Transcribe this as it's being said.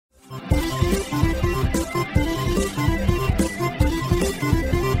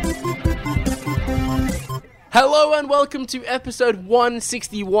Hello and welcome to episode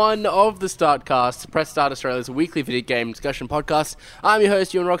 161 of the Startcast, Press Start Australia's weekly video game discussion podcast. I'm your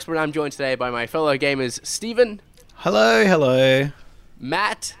host, Ewan Roxburgh, and I'm joined today by my fellow gamers, Stephen. Hello.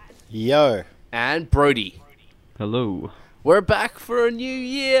 Matt. Yo. And Brodie. Hello. We're back for a new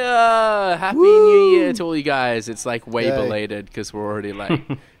year! Happy New Year to all you guys. It's like way belated because we're already like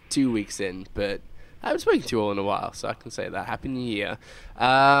 2 weeks in, but I haven't spoken to you all in a while, so I can say that. Happy New Year.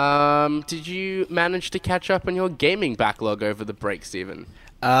 Did you manage to catch up on your gaming backlog over the break, Stephen?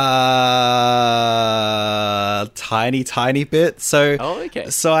 Tiny bit. So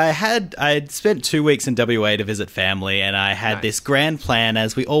I'd spent 2 weeks in WA to visit family, and I had this grand plan,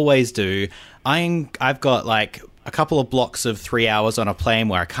 as we always do. I've got like a couple of blocks of 3 hours on a plane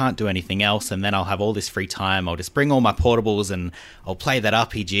where I can't do anything else, and then I'll have all this free time. I'll just bring all my portables and I'll play that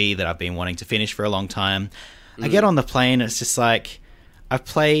RPG that I've been wanting to finish for a long time. I get on the plane, it's just like I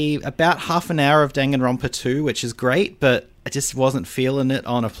play about half an hour of Danganronpa 2, which is great, but I just wasn't feeling it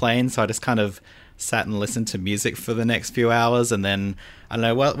on a plane, so I just kind of sat and listened to music for the next few hours. And then I don't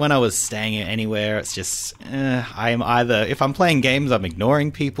know, when I was staying anywhere, it's just I'm either, if I'm playing games, I'm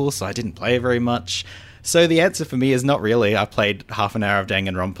ignoring people, so I didn't play very much. So the answer for me is not really. I played half an hour of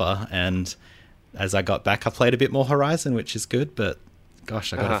Danganronpa, and as I got back, I played a bit more Horizon, which is good, but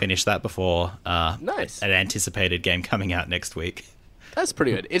gosh, I got to finish that before an anticipated game coming out next week. That's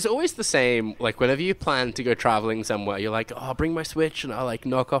pretty good. It's always the same, like whenever you plan to go traveling somewhere, you're like, oh, I'll bring my Switch and I'll like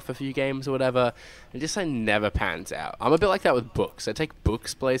knock off a few games or whatever. It just like never pans out. I'm a bit like that with books. I take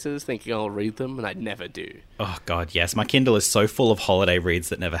books places thinking I'll read them, and I never do. Oh god, yes. My Kindle is so full of holiday reads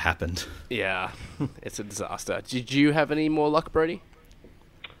that never happened. Yeah, it's a disaster. Did you have any more luck, Brodie?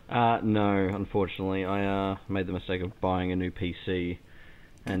 No, unfortunately. I made the mistake of buying a new PC,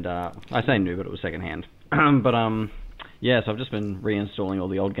 and I say new, but it was secondhand. Yeah, so I've just been reinstalling all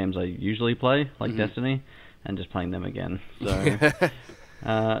the old games I usually play, like Destiny, and just playing them again. So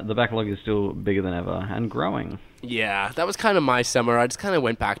the backlog is still bigger than ever and growing. Yeah, that was kind of my summer. I just kind of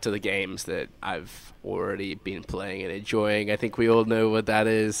went back to the games that I've already been playing and enjoying. I think we all know what that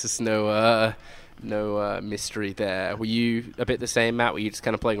is. There's no mystery there. Were you a bit the same, Matt? Were you just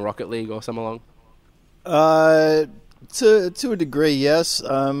kind of playing Rocket League or something along? To a degree, yes.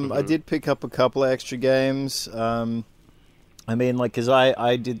 I did pick up a couple of extra games. I mean, like, because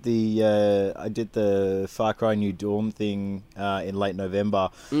I did the Far Cry New Dawn thing in late November,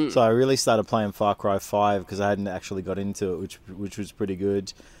 so I really started playing Far Cry 5 because I hadn't actually got into it, which was pretty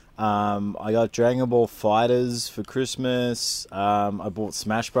good. I got Dragon Ball Fighters for Christmas. I bought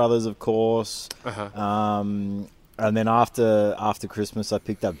Smash Brothers, of course. And then after Christmas, I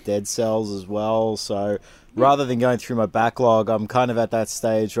picked up Dead Cells as well. So rather than going through my backlog, I'm kind of at that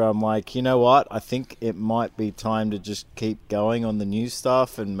stage where I'm like, you know what? I think it might be time to just keep going on the new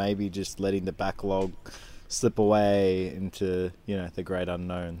stuff and maybe just letting the backlog slip away into, the great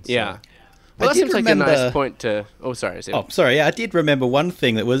unknown. So. Yeah. Well, that seems like a nice point to... Oh, sorry. Yeah, I did remember one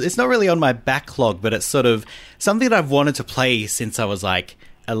thing that was... It's not really on my backlog, but it's sort of something that I've wanted to play since I was like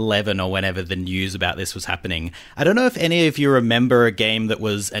 11 or whenever the news about this was happening. I don't know if any of you remember a game that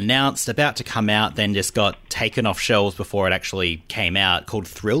was announced, about to come out, then just got taken off shelves before it actually came out, called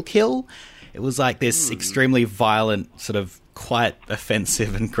Thrill Kill. It was like this extremely violent, sort of quite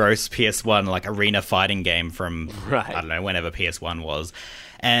offensive and gross PS1, like arena fighting game from, I don't know, whenever PS1 was.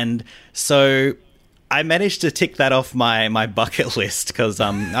 And so I managed to tick that off my bucket list because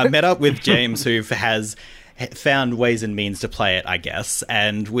I met up with James, who has found ways and means to play it, I guess.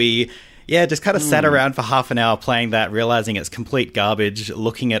 And we, just kind of sat around for half an hour playing that, realizing it's complete garbage,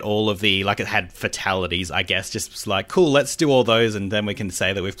 looking at all of the, like, it had fatalities, I guess, just like, cool, let's do all those, and then we can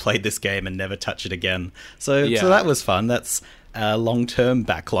say that we've played this game and never touch it again. So that was fun. That's a long-term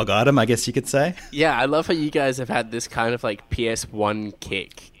backlog item, I guess you could say. Yeah, I love how you guys have had this kind of like PS1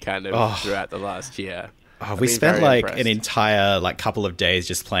 kick kind of throughout the last year. We spent like an entire like couple of days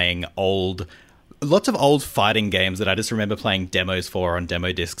just playing lots of old fighting games that I just remember playing demos for on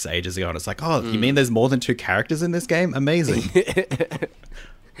demo discs ages ago, and it's like, you mean there's more than 2 characters in this game? Amazing.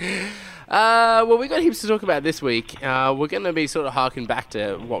 Well, we got heaps to talk about this week. We're going to be sort of harking back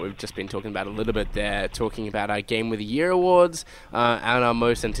to what we've just been talking about a little bit there, talking about our Game of the Year awards and our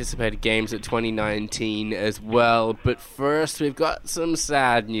most anticipated games of 2019 as well. But first, we've got some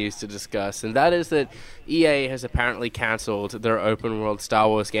sad news to discuss, and that is that EA has apparently cancelled their open-world Star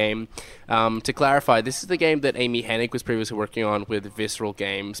Wars game. To clarify, this is the game that Amy Hennig was previously working on with Visceral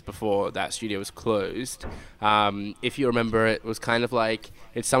Games before that studio was closed. If you remember, it was kind of like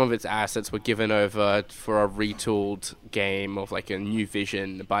some of its assets were given over for a retooled game of like a new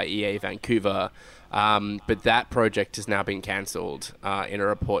vision by EA Vancouver. But that project has now been cancelled in a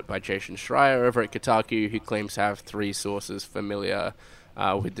report by Jason Schreier over at Kotaku, who claims to have 3 sources familiar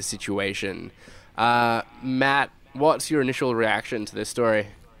with the situation. Matt, what's your initial reaction to this story?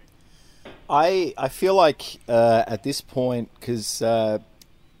 I feel like at this point, because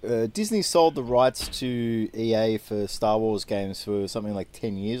Disney sold the rights to EA for Star Wars games for something like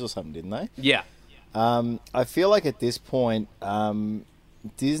 10 years or something, didn't they? Yeah. I feel like at this point,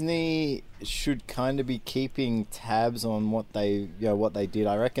 Disney should kind of be keeping tabs on what they did.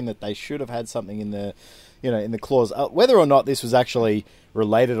 I reckon that they should have had something in the clause, whether or not this was actually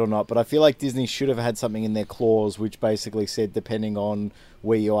related or not. But I feel like Disney should have had something in their clause which basically said, depending on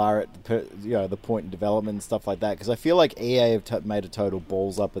where you are at the point in development and stuff like that. Because I feel like EA have made a total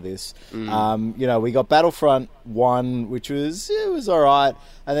balls up of this. We got Battlefront 1, which was all right,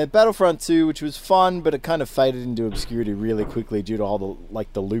 and then Battlefront 2, which was fun, but it kind of faded into obscurity really quickly due to all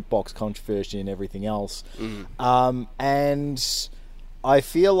the loot box controversy and everything else. And I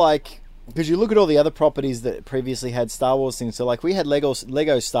feel like, because you look at all the other properties that previously had Star Wars things, so like we had Lego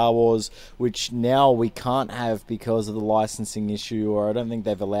Star Wars, which now we can't have because of the licensing issue, or I don't think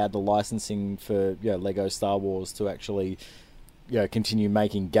they've allowed the licensing for Lego Star Wars to actually continue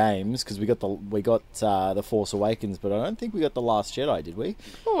making games, because we got the Force Awakens, but I don't think we got the Last Jedi, did we?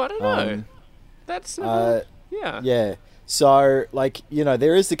 Oh, I don't know. That's yeah. So,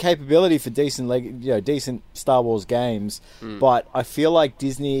 there is the capability for decent Star Wars games, but I feel like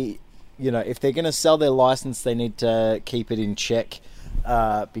Disney, if they're going to sell their license, they need to keep it in check,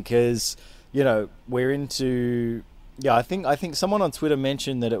 because, we're into... Yeah, I think someone on Twitter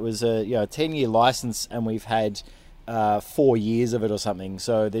mentioned that it was a 10-year license, and we've had 4 years of it or something.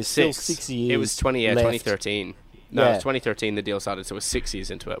 So there's still 6 years. It was 2013. No, it was 2013 the deal started, so it was 6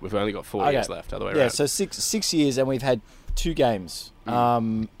 years into it. We've only got 4 years left, other way around. Yeah, so six years, and we've had 2 games,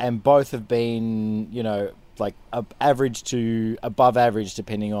 and both have been, average to above average,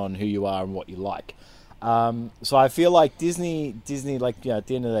 depending on who you are and what you like. So I feel like Disney, at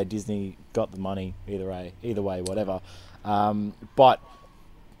the end of the day, Disney got the money either way, whatever. But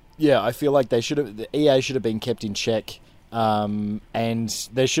yeah, I feel like the EA should have been kept in check. And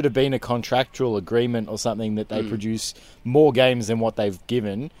there should have been a contractual agreement or something that they produce more games than what they've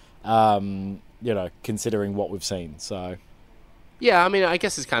given, considering what we've seen. So, yeah, I mean, I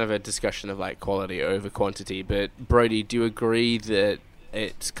guess it's kind of a discussion of quality over quantity. But Brodie, do you agree that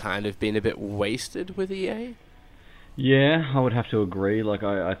it's kind of been a bit wasted with EA? Yeah, I would have to agree.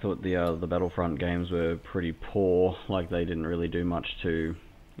 I thought the Battlefront games were pretty poor. They didn't really do much to,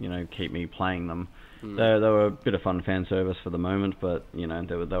 keep me playing them. They were a bit of fun fan service for the moment, but they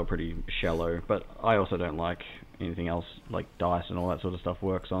were pretty shallow. But I also don't like anything else like DICE and all that sort of stuff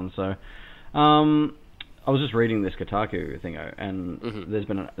works on. So I was just reading this Kotaku thing, and there's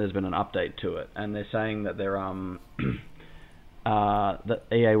been an update to it, and they're saying that they're that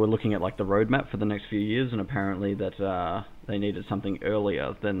EA were looking at the roadmap for the next few years, and apparently that they needed something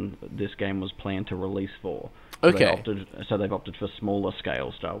earlier than this game was planned to release for. Okay. So they've opted for smaller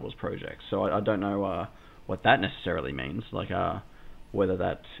scale Star Wars projects. So I don't know what that necessarily means. Whether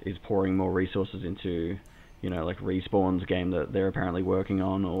that is pouring more resources into, Respawn's game that they're apparently working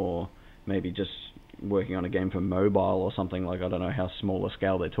on, or maybe just working on a game for mobile or something. I don't know how smaller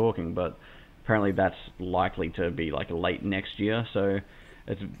scale they're talking, but apparently that's likely to be late next year. So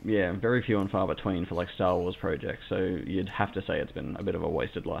it's very few and far between for Star Wars projects. So you'd have to say it's been a bit of a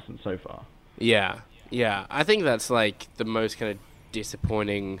wasted license so far. Yeah. Yeah, I think that's the most kind of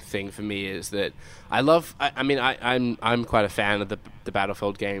disappointing thing for me is that I'm quite a fan of the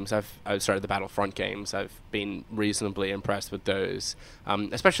Battlefield games. The Battlefront games. I've been reasonably impressed with those,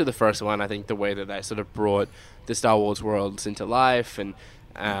 especially the first one. I think the way that they sort of brought the Star Wars worlds into life and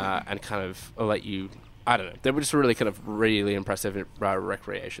kind of let you. I don't know. They were just really kind of really impressive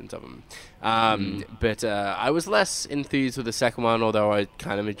recreations of them. But I was less enthused with the second one, although I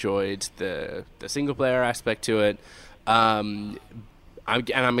kind of enjoyed the single player aspect to it.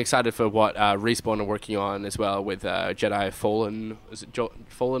 I'm excited for what Respawn are working on as well with Jedi Fallen. Is it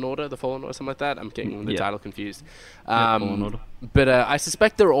Fallen Order? The Fallen Order, something like that. I'm getting the title confused. Fallen Order. But I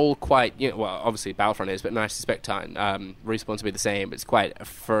suspect they're all quite. Well, obviously Battlefront is, but I suspect Respawn to be the same. It's quite a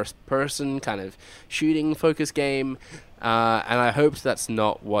first-person kind of shooting-focused game. And I hoped that's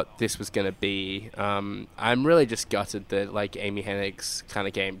not what this was going to be. I'm really just gutted that like Amy Hennig's kind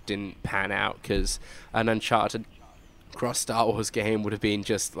of game didn't pan out, because an Uncharted cross Star Wars game would have been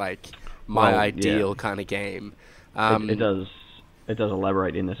just like my ideal kind of game. It does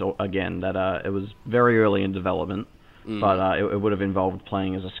elaborate in this again that it was very early in development, but it would have involved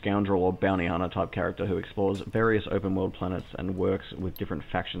playing as a scoundrel or bounty hunter type character who explores various open world planets and works with different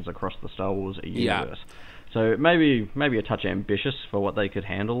factions across the Star Wars universe. So maybe a touch ambitious for what they could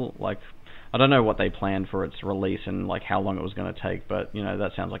handle. Like, I don't know what they planned for its release and like how long it was going to take, but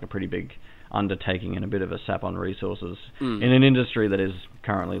that sounds like a pretty big undertaking and a bit of a sap on resources in an industry that is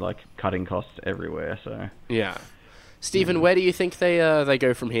currently like cutting costs everywhere. So Stephen, where do you think they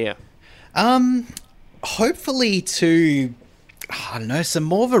go from here? Hopefully to, I don't know, some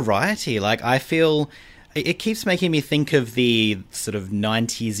more variety. Like, I feel it keeps making me think of the sort of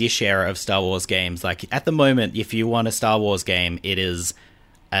 90s-ish era of Star Wars games. Like, at the moment, if you want a Star Wars game, it is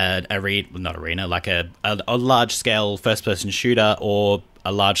a large-scale first-person shooter or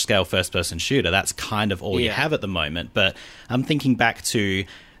a large-scale first-person shooter. That's kind of all you have at the moment. But I'm thinking back to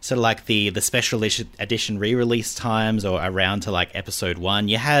sort of like the special edition re-release times, or around to like episode 1.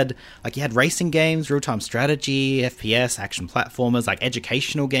 You had racing games, real-time strategy, FPS, action platformers, like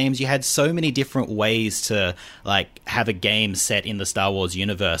educational games. You had so many different ways to like have a game set in the Star Wars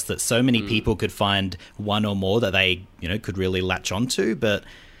universe that so many people could find one or more that they could really latch onto. But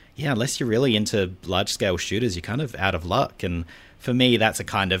yeah, unless you're really into large-scale shooters, you're kind of out of luck. And for me, that's a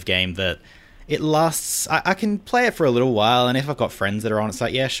kind of game that it lasts. I can play it for a little while, and if I've got friends that are on, it's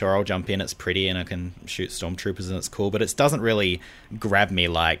like, yeah, sure, I'll jump in. It's pretty, and I can shoot stormtroopers, and it's cool. But it doesn't really grab me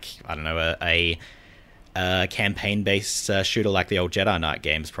like, I don't know, a campaign-based shooter like the old Jedi Knight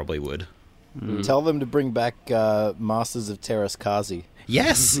games probably would. Tell them to bring back Masters of Teräs Käsi.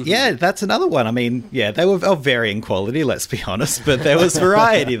 Yes, yeah, that's another one. I mean, yeah, they were of varying quality, let's be honest, but there was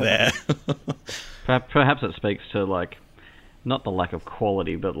variety there. Perhaps it speaks to like, not the lack of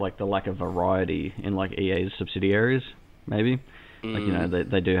quality, but like the lack of variety in like EA's subsidiaries, maybe. Like,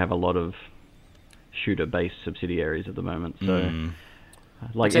 they do have a lot of shooter-based subsidiaries at the moment. So,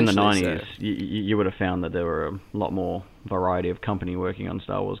 like in the 90s, you would have found that there were a lot more variety of company working on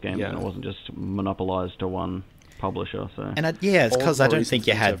Star Wars games, and it wasn't just monopolized to one publisher. So, and it's because I don't think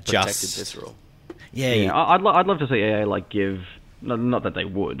you had just visceral. I'd love to see EA like give, not that they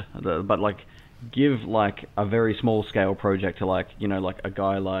would, but like give like a very small scale project to like like a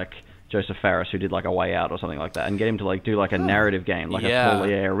guy like Joseph Fares who did like A Way Out or something like that, and get him to like do like a narrative game, like a full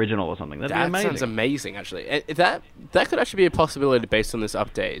EA original or something. That'd be amazing. That sounds amazing, actually. That could actually be a possibility based on this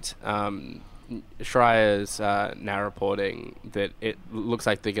update. Schreier's now reporting that it looks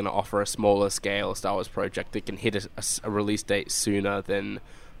like they're going to offer a smaller scale Star Wars project that can hit a release date sooner than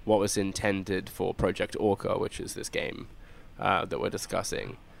what was intended for Project Orca, which is this game that we're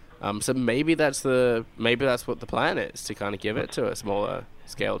discussing. So maybe that's what the plan is, to kind of give it to a smaller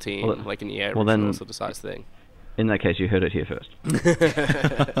scale team, like an EA original sort of size thing. In that case, you heard it here first.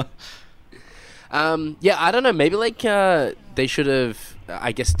 I don't know. Maybe like they should have.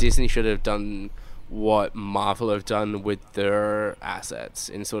 I guess Disney should have done what Marvel have done with their assets,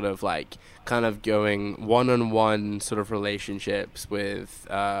 in sort of like kind of going one-on-one sort of relationships with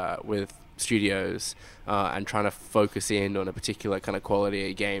studios and trying to focus in on a particular kind of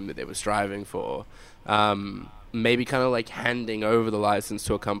quality of game that they were striving for. Maybe kind of like handing over the license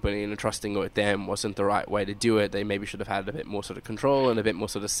to a company and entrusting it with them wasn't the right way to do it. They maybe should have had a bit more sort of control and a bit more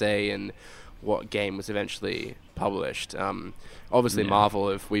sort of say in what game was eventually published. Obviously,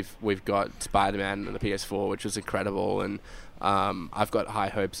 Marvel, we've got Spider-Man on the PS4, which was incredible, and I've got high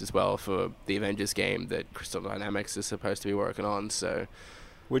hopes as well for the Avengers game that Crystal Dynamics is supposed to be working on. So,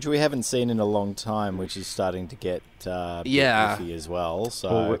 which we haven't seen in a long time, which is starting to get iffy as well.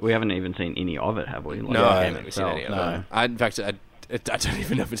 So we haven't even seen any of it, have we? Like, no, I haven't seen any of it. In fact, I don't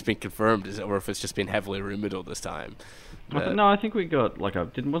even know if it's been confirmed, or if it's just been heavily rumored all this time. I think we got like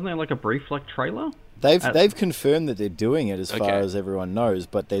wasn't there like a brief like trailer? They've confirmed that they're doing it, as far as everyone knows,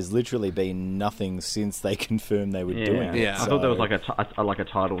 but there's literally been nothing since they confirmed they were doing it. Yeah, I thought there was like a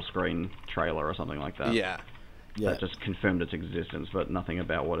title screen trailer or something like that. Yeah. That just confirmed its existence, but nothing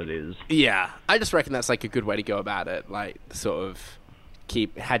about what it is. Yeah, I just reckon that's like a good way to go about it. Like, sort of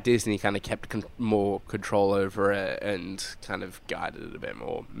had Disney kind of kept more control over it and kind of guided it a bit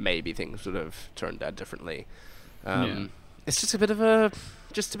more, maybe things would have turned out differently. it's just a bit of a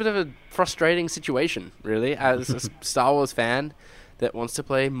frustrating situation, really. As a Star Wars fan that wants to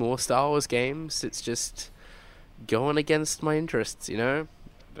play more Star Wars games, it's just going against my interests, you know.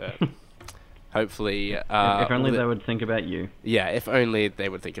 But hopefully, if only they would think about you. Yeah, if only they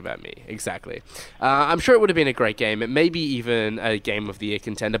would think about me. Exactly. I'm sure it would have been a great game. It may be even a Game of the Year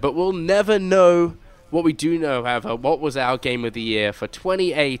contender, but we'll never know. What we do know, however, what was our Game of the Year for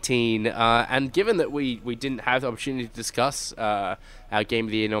 2018, and given that we didn't have the opportunity to discuss our Game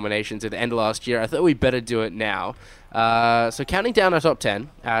of the Year nominations at the end of last year, I thought we'd better do it now. So counting down our top 10,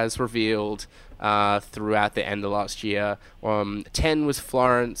 as revealed throughout the end of last year, 10 was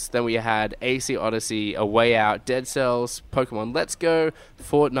Florence, then we had AC Odyssey, A Way Out, Dead Cells, Pokemon Let's Go,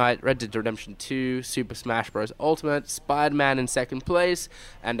 Fortnite, Red Dead Redemption 2, Super Smash Bros. Ultimate, Spider-Man in second place,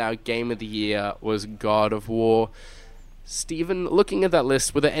 and our Game of the Year was God of War. Stephen, looking at that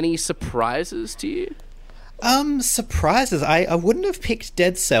list, were there any surprises to you? Surprises? I wouldn't have picked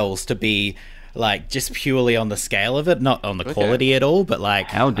Dead Cells to be like just purely on the scale of it, not on the quality at all, but like...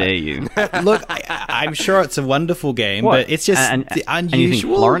 How dare you? Look, I'm sure it's a wonderful game, but it's just unusual. And you think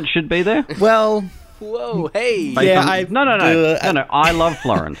Florence should be there? Well... Whoa, hey! Yeah, No, I love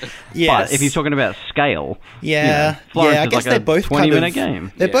Florence. Yes. But if he's talking about scale... Yeah, Florence I is guess like they're a both 20-minute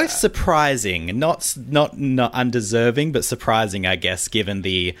game. They're both surprising, not undeserving, but surprising, I guess, given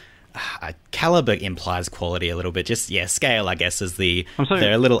the... caliber implies quality a little bit. Just scale, I guess, is they're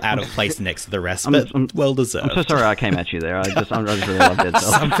a little out of place next to the rest, but well deserved. I'm so sorry I came at you there. I just really love Dead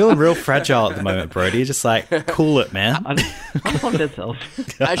Cells. I'm feeling real fragile at the moment, Brodie. Just like cool it, man. I love Dead Cells.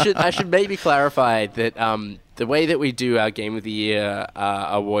 I should maybe clarify that the way that we do our Game of the Year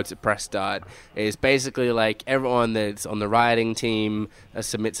awards at Press Start is basically like everyone that's on the writing team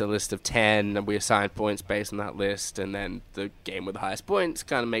submits a list of 10, and we assign points based on that list, and then the game with the highest points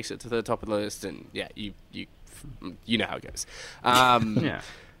kind of makes it to the top of the list, and you know how it goes. Yeah.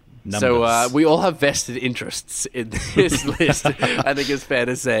 Numbers. So we all have vested interests in this list, I think it's fair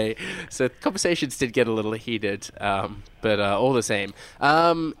to say. So conversations did get a little heated, but all the same.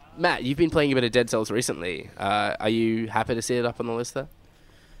 Matt, you've been playing a bit of Dead Cells recently. Are you happy to see it up on the list there?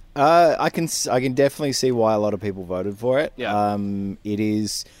 I can definitely see why a lot of people voted for it. Yeah. It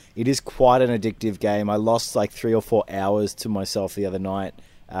is quite an addictive game. I lost like 3 or 4 hours to myself the other night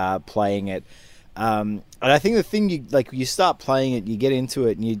playing it. And I think the thing you start playing it, you get into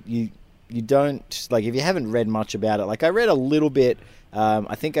it, and you don't like, if you haven't read much about it. Like I read a little bit.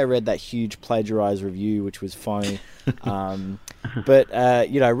 I think I read that huge plagiarized review, which was funny. But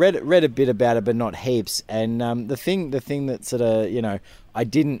read a bit about it, but not heaps. And the thing that sort of I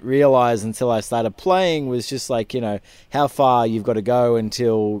didn't realize until I started playing was just like how far you've got to go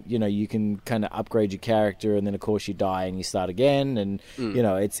until you can kind of upgrade your character, and then of course you die and you start again, and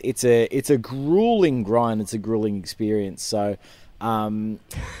it's a grueling grind. It's a grueling experience. So. I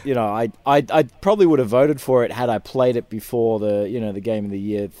probably would have voted for it had I played it before the Game of the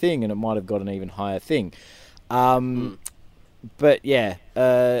Year thing, and it might have got an even higher thing. But yeah,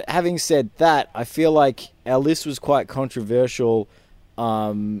 having said that, I feel like our list was quite controversial,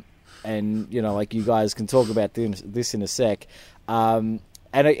 and like you guys can talk about this in a sec. And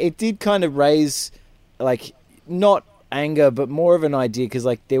it did kind of raise like not anger, but more of an idea, because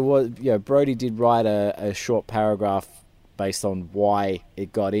like there was Brodie did write a short paragraph based on why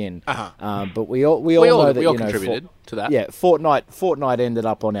it got in. But we all know that we all contributed to that. Yeah, Fortnite ended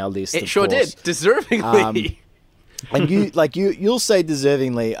up on our list. It sure did, deservingly. And you'll say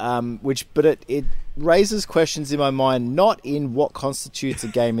deservingly, but it raises questions in my mind, not in what constitutes a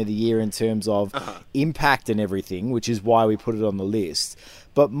Game of the Year in terms of impact and everything, which is why we put it on the list,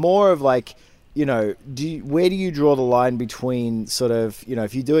 but more of like, where do you draw the line between sort of,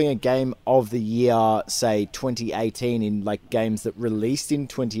 if you're doing a Game of the Year, say 2018, in like games that released in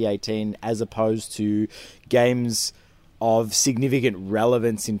 2018, as opposed to games of significant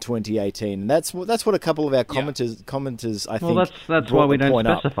relevance in 2018. And that's what a couple of our commenters I think. Well, that's why we don't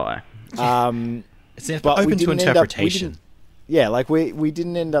specify. It's open to interpretation. We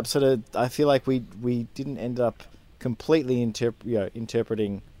didn't end up sort of. I feel like we didn't end up completely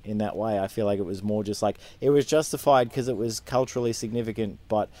interpreting in that way. I feel like it was more just like it was justified because it was culturally significant,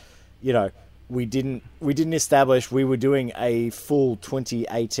 but we didn't establish we were doing a full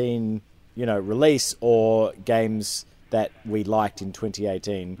 2018 release or games that we liked in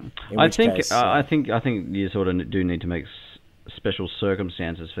 2018. I think you sort of do need to make special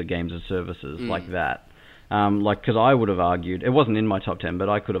circumstances for games and services like that. Because I would have argued, it wasn't in my top 10, but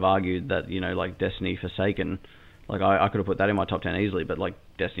I could have argued that like Destiny Forsaken, like I could have put that in my top 10 easily, but like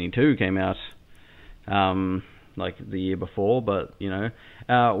Destiny 2 came out like the year before, but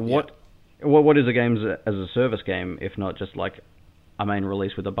what is a games as a service game if not just like a main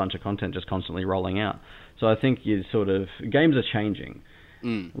release with a bunch of content just constantly rolling out? So I think you sort of games are changing,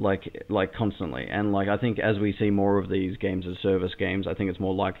 like constantly, and like I think as we see more of these games as service games, I think it's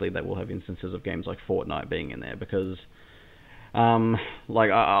more likely that we'll have instances of games like Fortnite being in there because. Like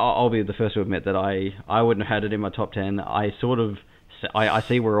I'll be the first to admit that I wouldn't have had it in my top 10. I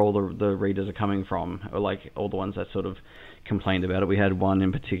see where all the readers are coming from, or like all the ones that sort of complained about it. We had one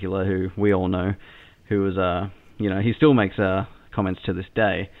in particular who we all know, who was he still makes comments to this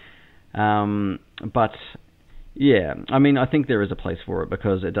day. But yeah, I mean I think there is a place for it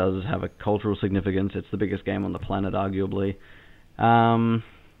because it does have a cultural significance. It's the biggest game on the planet, arguably.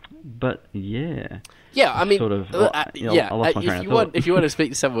 But yeah. Yeah, I mean, sort of, if you want to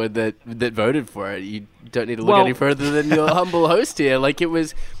speak to someone that voted for it, you don't need to look any further than your humble host here. Like it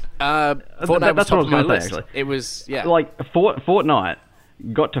was, Fortnite was top of my list. Actually. It was, yeah. Like Fortnite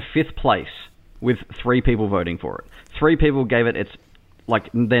got to 5th place with 3 people voting for it. 3 people gave it its like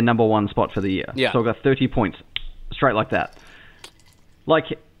their number 1 spot for the year. Yeah. So it got 30 points straight like that.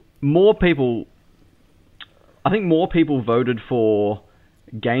 Like more people, I think more people voted for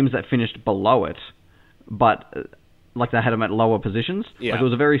games that finished below it. But like they had them at lower positions. Yeah. Like it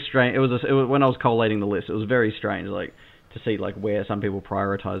was a very strange. It was when I was collating the list. It was very strange, like to see like where some people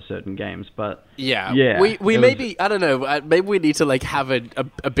prioritize certain games. But yeah. We maybe I don't know. Maybe we need to like have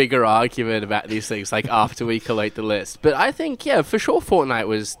a bigger argument about these things like after we collate the list. But I think for sure Fortnite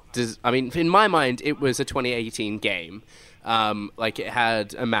was. I mean, in my mind, it was a 2018 game. Like it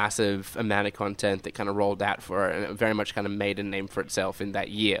had a massive amount of content that kind of rolled out for it, and it very much kind of made a name for itself in that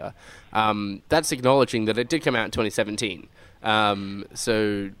year. That's acknowledging that it did come out in 2017.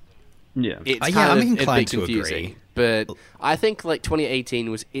 So yeah, it's I'm kind of a bit to confusing. agree. But I think like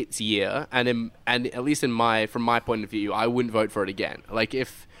 2018 was its year, and at least from my point of view, I wouldn't vote for it again. Like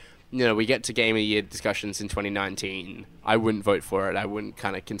if we get to Game of the Year discussions in 2019, I wouldn't vote for it. I wouldn't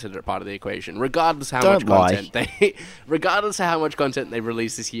kind of consider it part of the equation, regardless of how much content they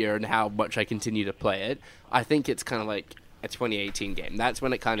release this year and how much I continue to play it. I think it's kind of like a 2018 game. That's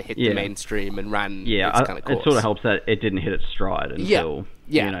when it kind of hit the mainstream and ran its kind of course. It sort of helps that it didn't hit its stride until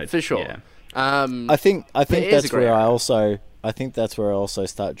for sure. Yeah. I think that's where I think that's where I also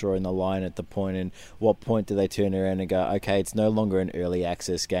start drawing the line at the point. And what point do they turn around and go, okay, it's no longer an early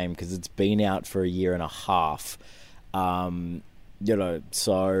access game because it's been out for a year and a half. You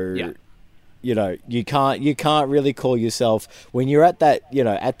can't really call yourself when you're at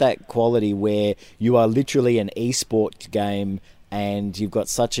that quality where you are literally an esport game and you've got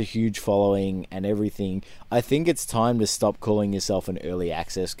such a huge following and everything. I think it's time to stop calling yourself an early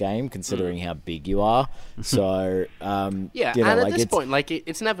access game, considering how big you are. So, and at this point, like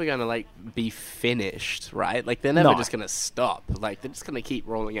it's never gonna like be finished, right? Like they're never just gonna stop. Like they're just gonna keep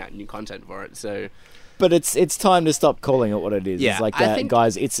rolling out new content for it. So. But it's time to stop calling it what it is. Yeah, it's like that,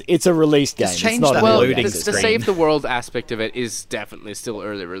 guys. It's a release game. It's not a loading screen. The save the world aspect of it is definitely still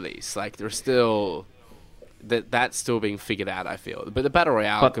early release. Like there's still. That's still being figured out, I feel. But the battle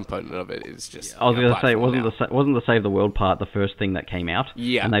royale component of it is just. I was going to say, wasn't the save the world part the first thing that came out?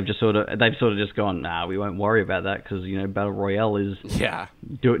 Yeah. And they've sort of just gone, nah, we won't worry about that because battle royale is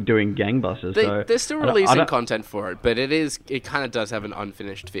doing gangbusters. They're still releasing content for it, but it kind of does have an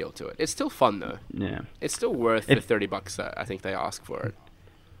unfinished feel to it. It's still fun though. Yeah. It's still worth the $30 that I think they ask for it.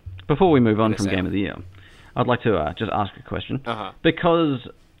 Before we move on from Game of the Year, I'd like to just ask a question because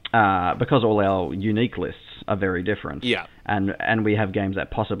all our unique lists are very different. Yeah. And we have games that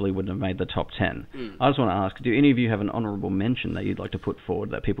possibly wouldn't have made the top 10. I just want to ask, do any of you have an honourable mention that you'd like to put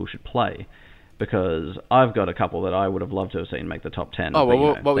forward that people should play? Because I've got a couple that I would have loved to have seen make the top 10. Oh,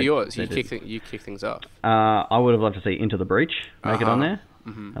 well, what were yours? You kick things off. I would have loved to see Into the Breach make it on there.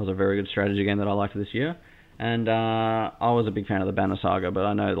 Mm-hmm. That was a very good strategy game that I liked this year. And I was a big fan of the Banner Saga, but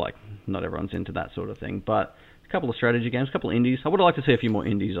I know like not everyone's into that sort of thing. But couple of strategy games, a couple of indies. I would like to see a few more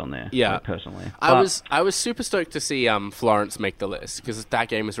indies on there. Yeah, personally, I was super stoked to see Florence make the list because that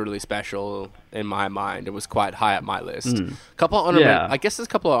game is really special in my mind. It was quite high up my list. I guess there's a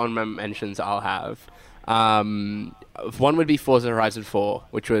couple of honorable mentions I'll have. One would be Forza Horizon 4,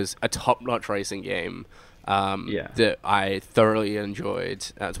 which was a top-notch racing game. That I thoroughly enjoyed.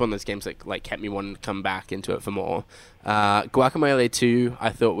 It's one of those games that like kept me wanting to come back into it for more. Guacamelee 2 I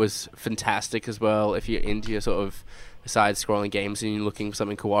thought was fantastic as well. If you're into your sort of side-scrolling games and you're looking for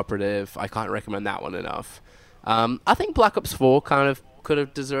something cooperative, I can't recommend that one enough. I think Black Ops 4 kind of could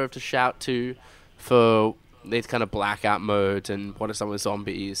have deserved a shout too for these kind of blackout modes and what are some with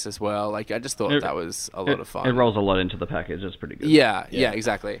zombies as well. Like I just thought that was a lot of fun. It rolls a lot into the package. It's pretty good. Yeah,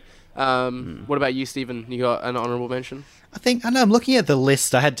 exactly. What about you, Stephen? You got an honourable mention? I know I'm looking at the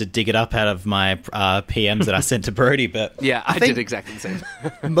list. I had to dig it up out of my PMs that I sent to Brodie, but yeah, I did exactly the same.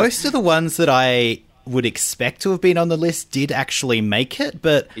 Most of the ones that I would expect to have been on the list did actually make it,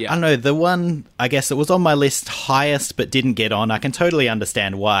 but I don't know, the one, I guess it was on my list highest but didn't get on, I can totally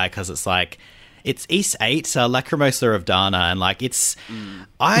understand why, because it's like, it's East 8, Lacrimosa of Dana, and like,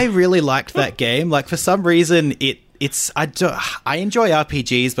 I really liked that game. Like, for some reason, I enjoy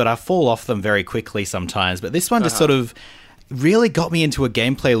RPGs, but I fall off them very quickly sometimes, but this one just sort of really got me into a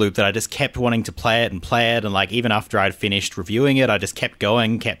gameplay loop that I just kept wanting to play it, and like even after I'd finished reviewing it, I just kept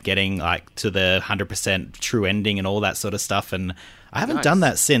going, kept getting like to the 100% true ending and all that sort of stuff, and I haven't done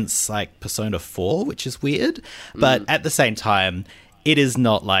that since like Persona 4, which is weird, but at the same time, it is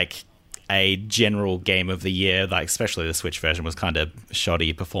not like a general game of the year, like especially the Switch version was kind of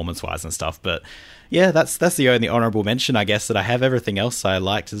shoddy performance-wise and stuff, but yeah, that's the only honourable mention, I guess, that I have. Everything else I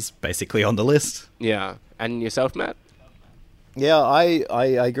liked is basically on the list. Yeah, and yourself, Matt? Yeah, I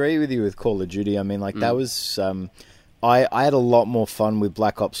agree with you with Call of Duty. I mean, like, that was... I had a lot more fun with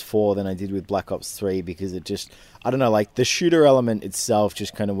Black Ops 4 than I did with Black Ops 3 because it just... I don't know, like, the shooter element itself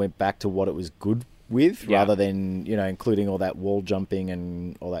just kind of went back to what it was good with rather than, you know, including all that wall jumping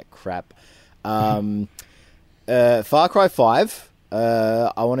and all that crap. Far Cry 5...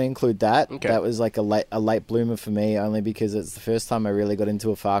 I want to include that. Okay. That was like a late bloomer for me, only because it's the first time I really got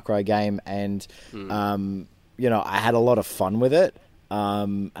into a Far Cry game, and you know, I had a lot of fun with it.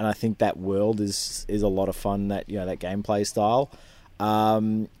 And I think that world is a lot of fun. That, you know, that gameplay style.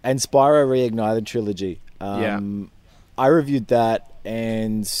 And Spyro Reignited Trilogy. I reviewed that,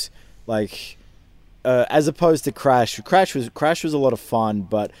 and like as opposed to Crash was a lot of fun,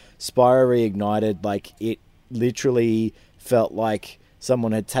 but Spyro Reignited, like, it literally felt like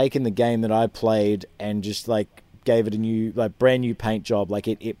someone had taken the game that I played and just like gave it a new, like, brand new paint job. Like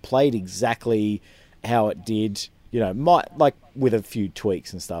it played exactly how it did, you know, like with a few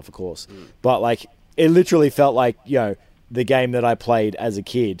tweaks and stuff, of course. But like it literally felt like, you know, the game that I played as a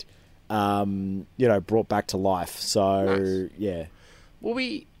kid, you know, brought back to life. So yeah. Well,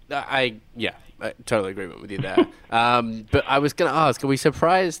 I totally agree with you there. But I was going to ask, are we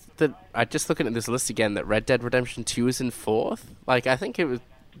surprised that, just looking at this list again, that Red Dead Redemption 2 is in 4th? Like, I think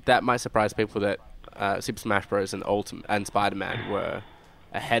that might surprise people that Super Smash Bros. And Spider-Man were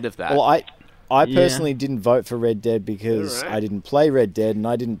ahead of that. Well, I personally didn't vote for Red Dead because I didn't play Red Dead, and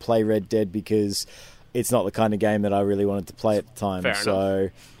I didn't play Red Dead because it's not the kind of game that I really wanted to play at the time. Fair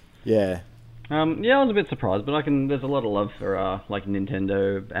enough. Yeah. I was a bit surprised, but there's a lot of love for like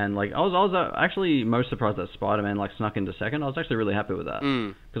Nintendo, and like I was actually most surprised that Spider-Man like snuck into second. I was actually really happy with that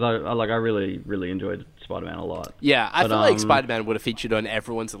because I really enjoyed Spider-Man a lot. Yeah, I feel like Spider-Man would have featured on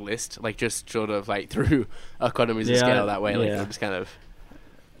everyone's list, like just sort of like through economies of scale that way. Like it just kind of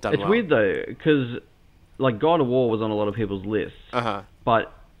done It's weird though, because like God of War was on a lot of people's lists,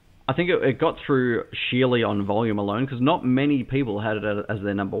 but I think it got through sheerly on volume alone, because not many people had it as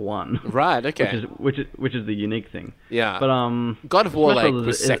their number one. Right. Okay. Which is the unique thing. Yeah. But God of War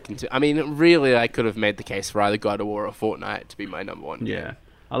was second to. I mean, really, I could have made the case for either God of War or Fortnite to be my number one. Yeah.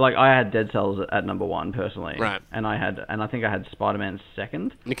 I had Dead Cells at number one personally. Right. And I think I had Spider-Man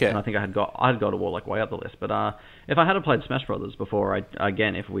second. Okay. And I think I had God of War like way up the list. But if I had played Smash Brothers before,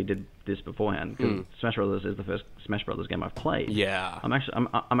 if we did this beforehand, because Smash Brothers is the first Smash Brothers game I've played. Yeah.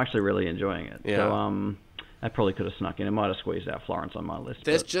 I'm actually really enjoying it. Yeah. So I probably could have snuck in. It might have squeezed out Florence on my list.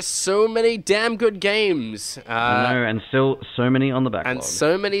 There's just so many damn good games. I know, and still so many on the backlog. And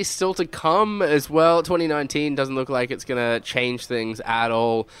so many still to come as well. 2019 doesn't look like it's going to change things at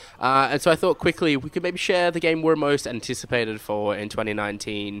all. And so I thought quickly we could maybe share the game we're most anticipated for in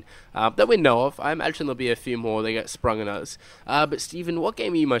 2019 that we know of. I imagine there'll be a few more that get sprung on us. But Stephen, what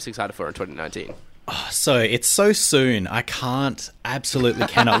game are you most excited for in 2019? So it's so soon. I absolutely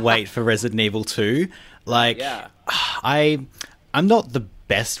cannot wait for Resident Evil 2. Like, I'm not the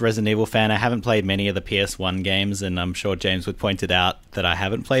best Resident Evil fan. I haven't played many of the PS1 games, and I'm sure James would point it out that I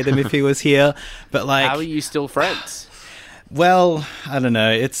haven't played them if he was here. But like, how are you still friends? Well, I don't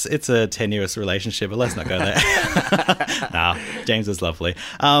know. It's a tenuous relationship, but let's not go there. Nah, James is lovely.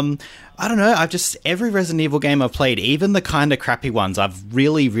 I don't know. Every Resident Evil game I've played, even the kind of crappy ones, I've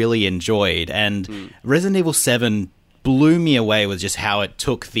really, really enjoyed. And Resident Evil 7 blew me away with just how it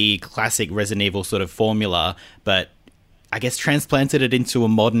took the classic Resident Evil sort of formula, but I guess transplanted it into a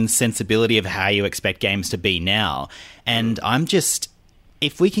modern sensibility of how you expect games to be now. And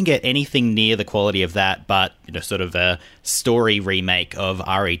if we can get anything near the quality of that, but, you know, sort of a story remake of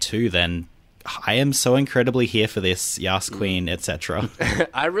RE2, then I am so incredibly here for this, Yas Queen, etc.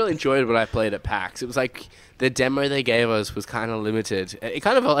 I really enjoyed what I played at PAX. It was like the demo they gave us was kind of limited. It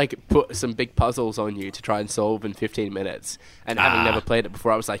kind of like put some big puzzles on you to try and solve in 15 minutes. And having never played it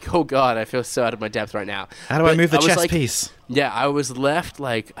before, I was like, oh god, I feel so out of my depth right now. How do I move the chess piece? Yeah, I was left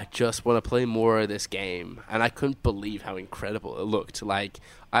like, I just want to play more of this game. And I couldn't believe how incredible it looked. Like,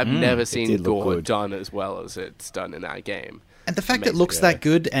 I've never seen Gore done as well as it's done in that game. And the fact it looks that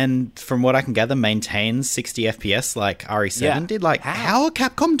good, and from what I can gather, maintains 60 FPS like RE7 did. Like, how are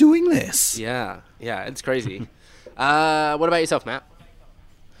Capcom doing this? Yeah, it's crazy. What about yourself, Matt?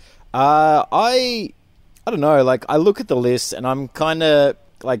 I don't know. Like, I look at the list, and I'm kind of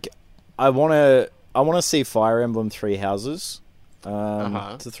like, I want to see Fire Emblem Three Houses.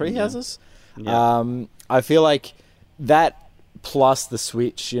 Is it Three Houses? Yeah. I feel like that. Plus the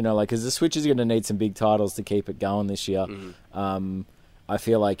Switch, you know, like, because the Switch is going to need some big titles to keep it going this year. I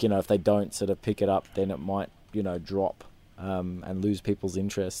feel like, you know, if they don't sort of pick it up, then it might, you know, drop and lose people's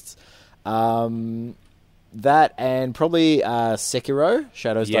interests. That and probably Sekiro,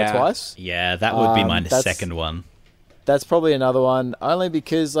 Shadows Die Twice. Yeah, that would be my second one. That's probably another one, only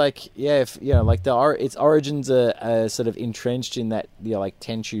because, like, if you know, like its origins are sort of entrenched in that, you know, like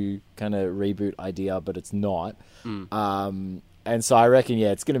Tenchu kind of reboot idea, but it's not. And so I reckon,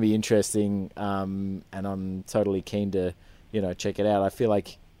 it's going to be interesting, and I'm totally keen to, you know, check it out. I feel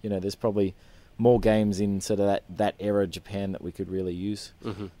like, you know, there's probably more games in sort of that era of Japan that we could really use.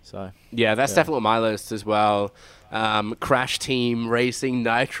 So that's definitely on my list as well. Crash Team Racing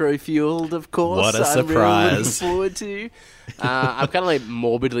Nitro Fueled, of course. What a surprise! I'm really looking forward to. I'm kind of like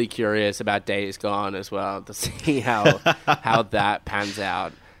morbidly curious about Days Gone as well, to see how that pans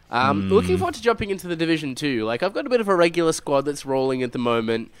out. Looking forward to jumping into the Division 2. Like, I've got a bit of a regular squad that's rolling at the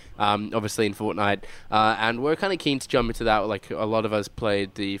moment, obviously in Fortnite, and we're kind of keen to jump into that. Like, a lot of us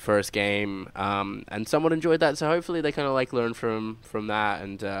played the first game, and somewhat enjoyed that, so hopefully they kind of like learn from that,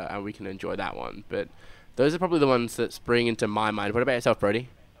 and we can enjoy that one. But those are probably the ones that spring into my mind. What about yourself, Brodie?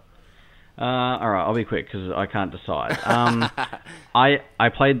 All right, I'll be quick because I can't decide. I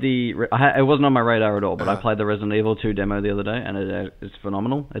played it wasn't on my radar at all, but I played the Resident Evil 2 demo the other day, and it's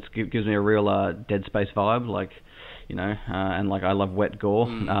phenomenal. It gives me a real Dead Space vibe, like, you know, and like I love wet gore.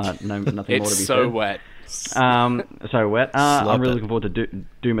 Nothing more to be said. It's so wet. So wet. I'm really looking forward to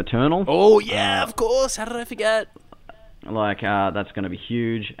Doom Eternal. Oh yeah, of course. How did I forget? Like, that's going to be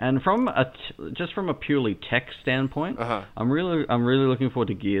huge. And from just from a purely tech standpoint, I'm really looking forward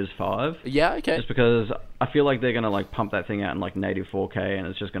to Gears 5. Yeah, okay. Just because I feel like they're going to like pump that thing out in like native 4K, and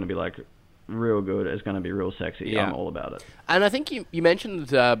it's just going to be like real good. It's going to be real sexy. I'm all about it. And I think you mentioned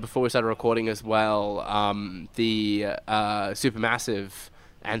before we started recording as well, the Supermassive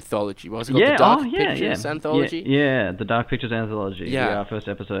anthology. What was it called? The Dark Pictures anthology? Yeah, the Dark Pictures anthology. Yeah, first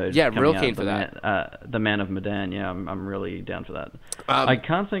episode. Yeah, real keen for that. The Man of Medan. Yeah, I'm really down for that. I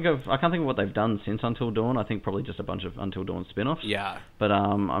can't think of what they've done since Until Dawn. I think probably just a bunch of Until Dawn spin-offs. Yeah. But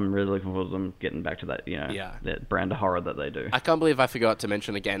I'm really looking forward to them getting back to that, you know, that brand of horror that they do. I can't believe I forgot to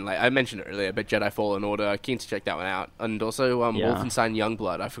mention again, like I mentioned it earlier, but Jedi Fallen Order, keen to check that one out. And also Wolfenstein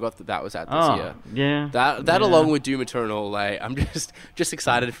Youngblood. I forgot that was out this year. Yeah. That along with Doom Eternal, like I'm just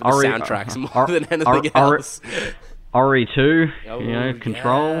excited for the soundtracks more than anything else. RE2,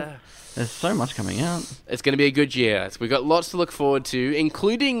 Control. Yeah. There's so much coming out. It's going to be a good year. We've got lots to look forward to,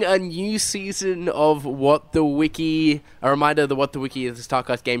 including a new season of What the Wiki. A reminder that What the Wiki is a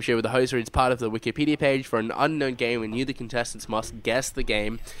StarCast game show where the host reads part of the Wikipedia page for an unknown game and you, the contestants, must guess the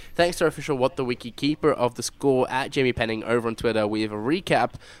game. Thanks to our official What the Wiki keeper of the score at Jamie Penning over on Twitter, we have a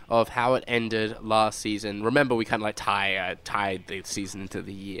recap of how it ended last season. Remember, we kind of like tied the season into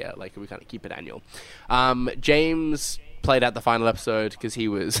the year. Like, we kind of keep it annual. James played out the final episode because he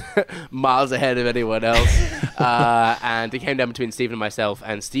was miles ahead of anyone else, and it came down between Stephen and myself,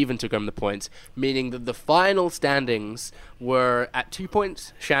 and Stephen took home the points, meaning that the final standings were at 2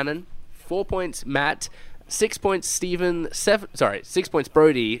 points Shannon, 4 points Matt, 6 points Stephen, 6 points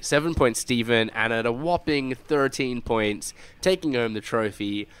Brodie, 7 points Stephen, and at a whopping 13 points, taking home the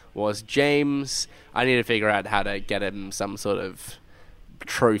trophy was James. I need to figure out how to get him some sort of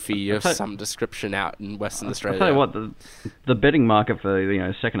trophy of some description out in Western Australia. I'll tell you what, the betting market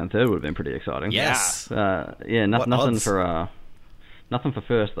for second and third would have been pretty exciting. Yes. Nothing for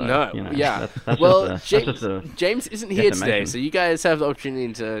first though. No. That's James isn't here today, so you guys have the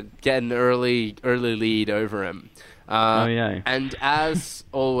opportunity to get an early lead over him. And as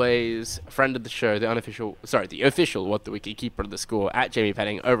always, friend of the show, the official What the Wiki keeper of the score at Jamie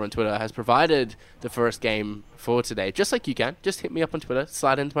Penning over on Twitter has provided the first game for today. Just like you can, just hit me up on Twitter,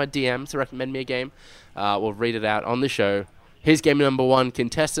 slide into my DMs to recommend me a game. We'll read it out on the show. Here's game number 1,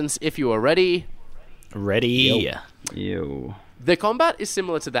 contestants, if you are ready. Ready. Ew. The combat is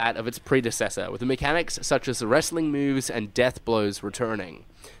similar to that of its predecessor, with the mechanics such as the wrestling moves and death blows returning.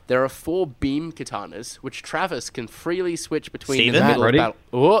 There are 4 beam katanas, which Travis can freely switch between in the Steven? middle of battle.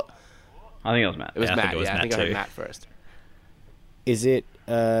 Oh, I think it was Matt. it was Yeah, I Matt. think it was I Matt think I heard too. Matt first. Is it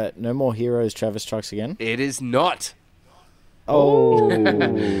No More Heroes Travis Trucks again? It is not. Oh.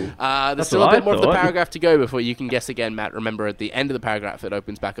 There's still a what I bit more of the thought. paragraph to go before you can guess again, Matt. Remember, at the end of the paragraph, it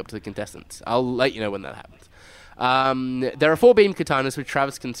opens back up to the contestants. I'll let you know when that happens. There are 4 beam katanas which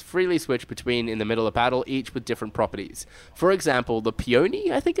Travis can freely switch between in the middle of battle, each with different properties. For example, the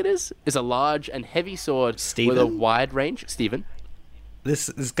peony, I think it is a large and heavy sword with a Steven? wide range. Steven? This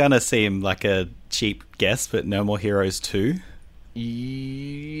is gonna seem like a cheap guess, but No More Heroes 2. Can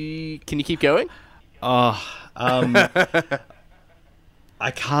you keep going? I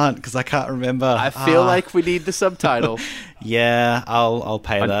can't because I can't remember. I feel like we need the subtitle. Yeah, I'll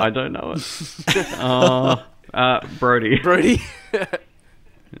pay that. I don't know it. Brodie. Brodie?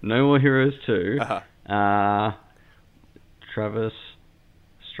 No More Heroes 2. Uh-huh. Travis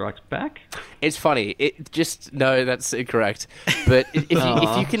Strikes Back. It's funny. No, that's incorrect. But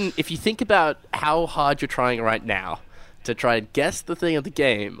if you think about how hard you're trying right now to try and guess the thing of the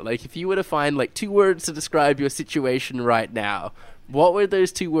game, like if you were to find like 2 words to describe your situation right now, what would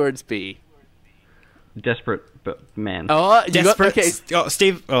those 2 words be? Desperate but man. Oh, you got, Desperate. okay.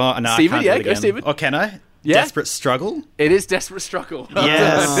 Steve. Oh no, Steven, I can't yeah, do it go again. Steven. Or can I? Yeah. Desperate struggle. It is Desperate Struggle.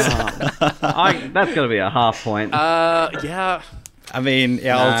 Yes. That's got to be a half point. Yeah. I mean,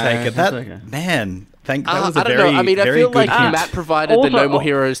 yeah, I'll Nah, take it. That it's okay. man. That was a I don't very, know. I mean, I very feel good like hint. Matt provided the Also- No More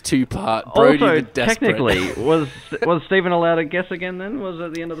Heroes 2 part. Brodie Also, the Desperate. technically, was Stephen allowed to guess again then? Was it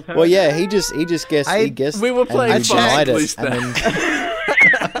at the end of the paragraph? Well, yeah, he just guessed. I- he guessed. we were playing and fast, denied it, please, and then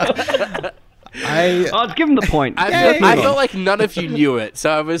I'd give him the point. I Yay. felt like none of you knew it,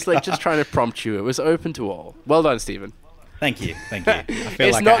 so I was like just trying to prompt you. It was open to all. Well done, Stephen. Thank you. I feel It's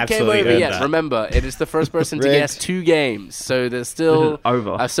like I not game absolutely over earned yet. that. Remember, it is the first person to Rigged. guess 2 games, so there's still This is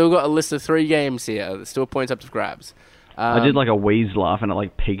over. I've still got a list of 3 games here. There's still points up for grabs. I did like a wheeze laugh and it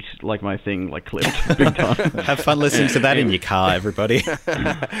like peaked, like my thing like clipped big time. Have fun listening to that in your car, everybody.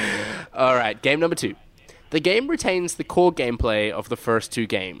 All right, game number 2. The game retains the core gameplay of the first 2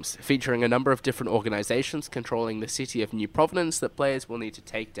 games, featuring a number of different organizations controlling the city of New Providence that players will need to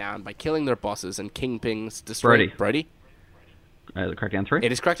take down by killing their bosses and kingpins. Destroy Brodie. The Crackdown 3.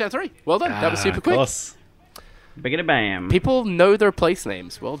 It is Crackdown 3. Well done. That was super Of quick. course. Biggity bam. People know their place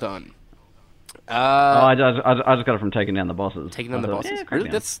names. Well done. I just got it from taking down the bosses. Taking down the I thought, bosses. yeah, Really?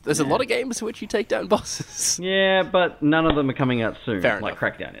 Crackdown. There's a lot of games in which you take down bosses. Yeah, but none of them are coming out soon. Fair like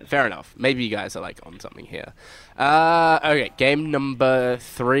enough. Crackdown is. Fair enough. Maybe you guys are like on something here. Okay, game number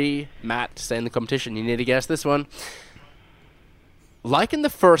 3. Matt, stay in the competition. You need to guess this one. Like in the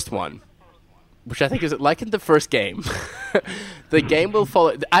first one, which I think is like in the first game, the game will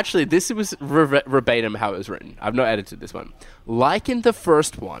follow. Actually, this was verbatim how it was written. I've not edited this one. Like in the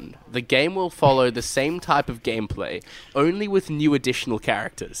first one, the game will follow the same type of gameplay, only with new additional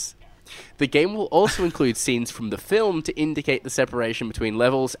characters. The game will also include scenes from the film to indicate the separation between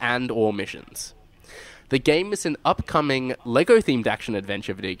levels and/or missions. The game is an upcoming LEGO-themed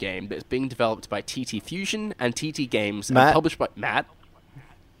action-adventure video game that's being developed by TT Fusion and TT Games and Matt? published by Matt.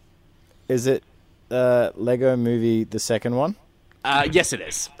 is it Lego Movie the second one? Yes, it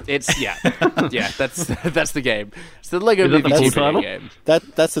is. It's yeah. That's the game. It's the Lego Is that the Movie full 2 video title? game.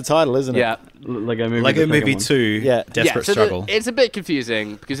 That's the title, isn't it? Yeah. Lego Movie. Lego the second Movie one. 2, Yeah. Desperate so Struggle. it's a bit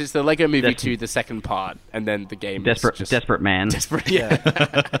confusing because it's the Lego Movie Des- 2, the second part, and then the game Desperate, is just desperate man. desperate. Yeah.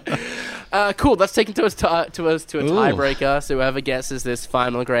 Cool. That's taken to a tiebreaker. So whoever guesses this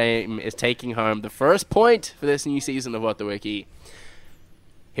final game is taking home the first point for this new season of What the Wiki.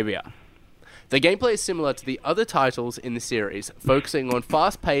 Here we are. The gameplay is similar to the other titles in the series, focusing on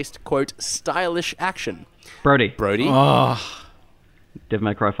fast-paced, quote, stylish action. Brodie. Oh, Devil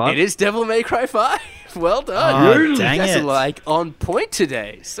May Cry 5. It is Devil May Cry 5. Well done. Oh, You dang guys it. are like on point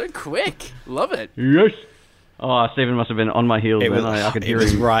today. So quick. Love it. Yes. Oh, Stephen must have been on my heels. It Then was- I could it hear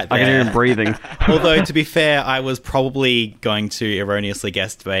was him. right I could hear there. him breathing. although to be fair, I was probably going to erroneously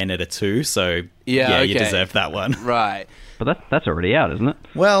guess Bayonetta 2, so Yeah, you okay. deserve that one. Right. But that's already out, isn't it?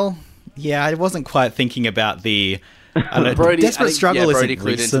 Well, yeah, I wasn't quite thinking about the I don't know, Brody, Desperate I think, Struggle yeah, Brody isn't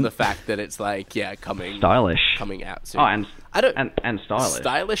clued into recent. the fact that it's like, coming out soon. Oh, and I don't and stylish.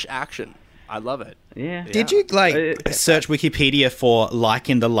 stylish action. I love it. Yeah. Did you Uh, search Wikipedia for like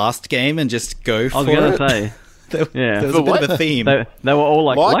in the last game and just go I for was it? gonna say. there was For a bit what? of a theme. They were all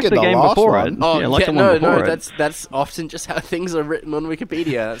like Like in the the game last before one. it. Oh, yeah, like the one no, before no, it. that's often just how things are written on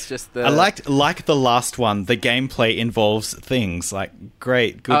Wikipedia. That's just the. I like the last one. The gameplay involves things like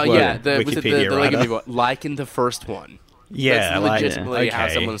good Oh work, yeah, was it Wikipedia the writer. Lego Movie, like in the first one. Yeah, That's like legitimately how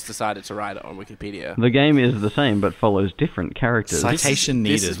okay. someone's decided to write it on Wikipedia. The game is the same, but follows different characters. Citation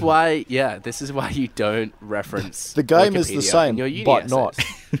needed. This is why, this is why you don't reference. The game is the Wikipedia same, in your uni but essays. not.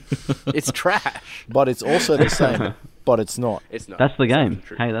 It's trash. But it's also the same, but it's not. It's not. That's the It's game. not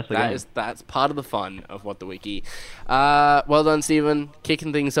true. Hey, that's the game. That's part of the fun of What the Wiki. Well done, Stephen.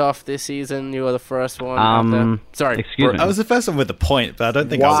 Kicking things off this season. You were the first one. out there. Sorry, excuse me. I was the first one with the point, but I don't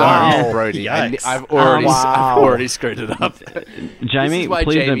think Wow. I Sorry, won. Brodie. Yikes. I've already Wow. I've already screwed it up. Jamie, This is why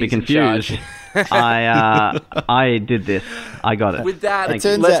please don't be Jamie's in charge. confused. I did this. I got it. With that, It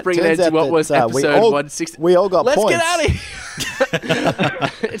turns let's out- bring it turns into out what that, was we episode all- 160. we all got Let's points. get out of here.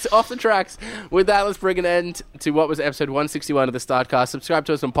 It's off the tracks. With that, let's bring an end to what was episode 161 of the Startcast. Subscribe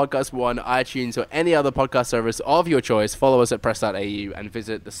to us on Podcast One, iTunes, or any other podcast service of your choice. Follow us at press.au and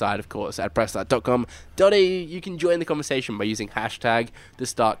visit the site, of course, at press.com.au. You can join the conversation by using hashtag the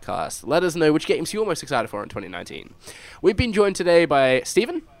Startcast. Let us know which games you're most excited for in 2019. We've been joined today by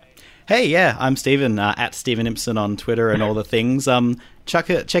Stephen. Hey, yeah, I'm Stephen, at Stephen Impson on Twitter and all the things. Check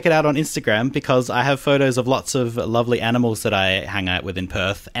it out on Instagram because I have photos of lots of lovely animals that I hang out with in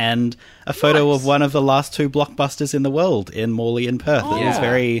Perth and a photo of one of the last two blockbusters in the world in Morley and Perth. It was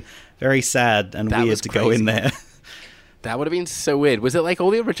very, very sad and That weird was to go in crazy. there. That would have been so weird. Was it like all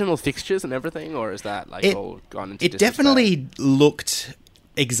the original fixtures and everything, or is that like all gone into It definitely looked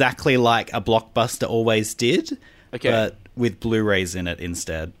exactly like a blockbuster always did, but with Blu-rays in it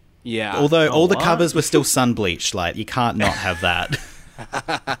instead. Yeah. Although all the what? covers were still sun-bleached, like, you can't not have that.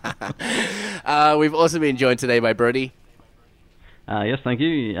 We've also been joined today by Brodie. Yes, thank you.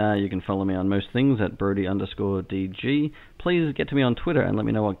 You can follow me on most things at Brodie_DG. Please get to me on Twitter and let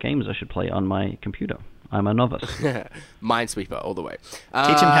me know what games I should play on my computer. I'm a novice. Minesweeper all the way.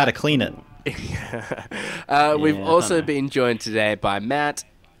 Teach him how to clean it. We've I also don't know. been joined today by Matt.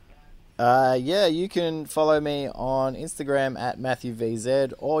 You can follow me on Instagram at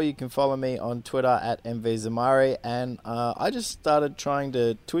MatthewVZ, or you can follow me on Twitter at MVZamari. And I just started trying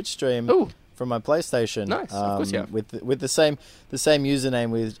to Twitch stream from my PlayStation. Nice, of course you have. with the same username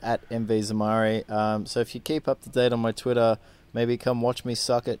with at MVZamari. So if you keep up to date on my Twitter, maybe come watch me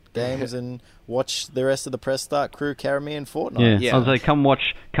suck at games and watch the rest of the Press Start crew carry me in Fortnite. Yeah. I was like, come watch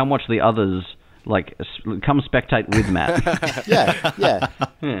the others. Like, come spectate with Matt. Yeah.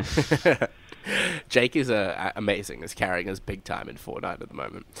 Yeah. Jake is amazing. Is carrying us big time in Fortnite at the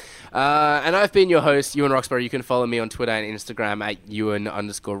moment. And I've been your host, Ewan Roxburgh. You can follow me on Twitter and Instagram at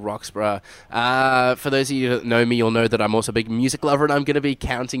Ewan_Roxburgh. For those of you that know me, you'll know that I'm also a big music lover, and I'm going to be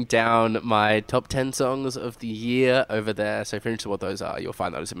counting down my top 10 songs of the year over there. So if you're interested in what those are, you'll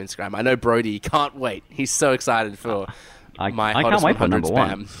find those on Instagram. I know Brodie can't wait. He's so excited for my I hottest can't wait for 100 number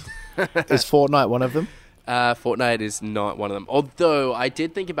spam. one. Is Fortnite one of them? Fortnite is not one of them. Although I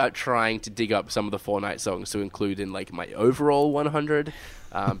did think about trying to dig up some of the Fortnite songs to include in like my overall 100,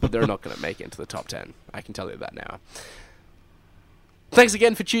 but they're not going to make it into the top 10. I can tell you that now. Thanks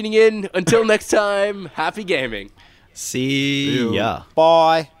again for tuning in. Until next time, happy gaming. See ya.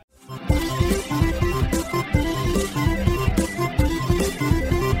 Bye.